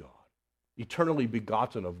 truly God, eternally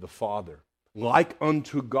begotten of the Father, like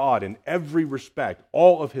unto God in every respect,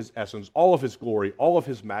 all of his essence, all of his glory, all of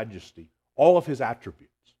his majesty, all of his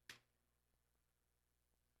attributes.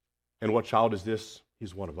 And what child is this?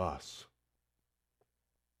 He's one of us.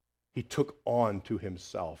 He took on to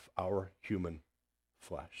himself our human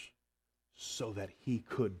flesh so that he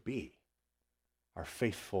could be our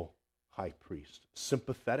faithful high priest,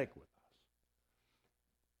 sympathetic with us.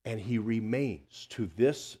 And he remains to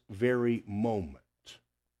this very moment.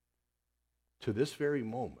 To this very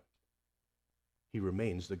moment, he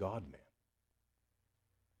remains the God-man.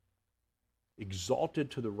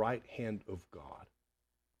 Exalted to the right hand of God.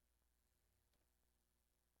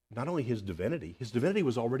 Not only his divinity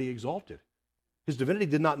was already exalted. His divinity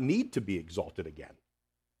did not need to be exalted again.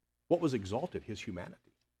 What was exalted? His humanity.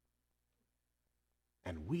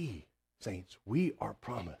 And we, saints, we are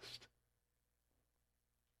promised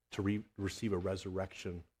to receive a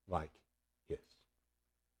resurrection like his.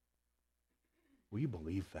 Will you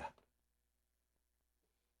believe that?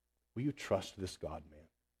 Will you trust this God-man?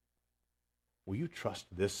 Will you trust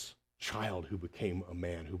this child who became a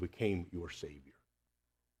man, who became your Savior?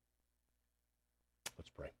 Let's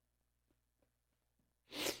pray.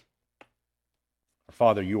 Our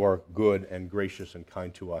Father, you are good and gracious and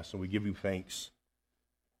kind to us, and we give you thanks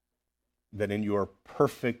that in your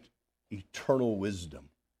perfect, eternal wisdom,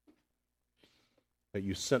 that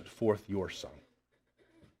you sent forth your Son.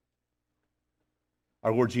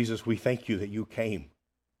 Our Lord Jesus, we thank you that you came.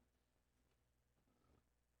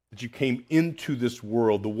 That you came into this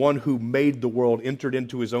world. The one who made the world entered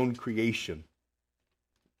into his own creation.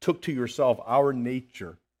 Took to yourself our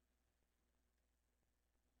nature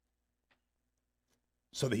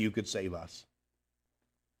so that you could save us.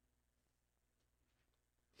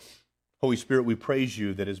 Holy Spirit, we praise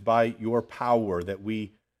you that is by your power that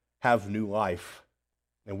we have new life.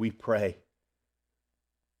 And we pray,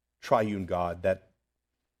 triune God, that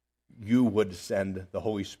you would send the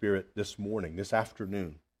Holy Spirit this morning, this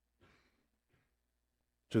afternoon,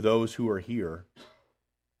 to those who are here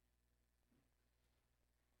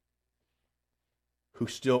who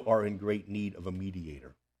still are in great need of a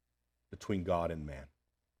mediator between God and man.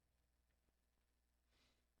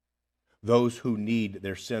 Those who need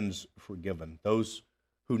their sins forgiven, those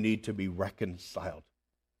who need to be reconciled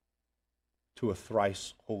to a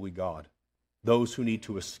thrice holy God, those who need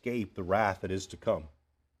to escape the wrath that is to come.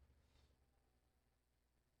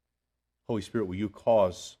 Holy Spirit, will you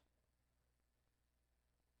cause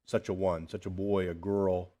such a one, such a boy, a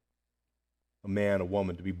girl, a man, a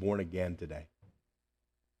woman to be born again today,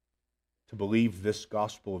 to believe this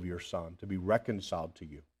gospel of your Son, to be reconciled to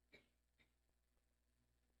you,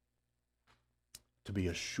 to be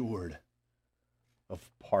assured of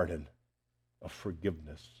pardon, of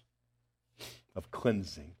forgiveness, of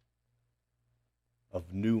cleansing,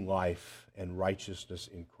 of new life and righteousness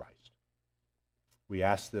in Christ. We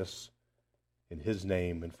ask this in his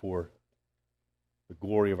name and for the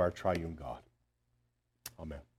glory of our triune God. Amen.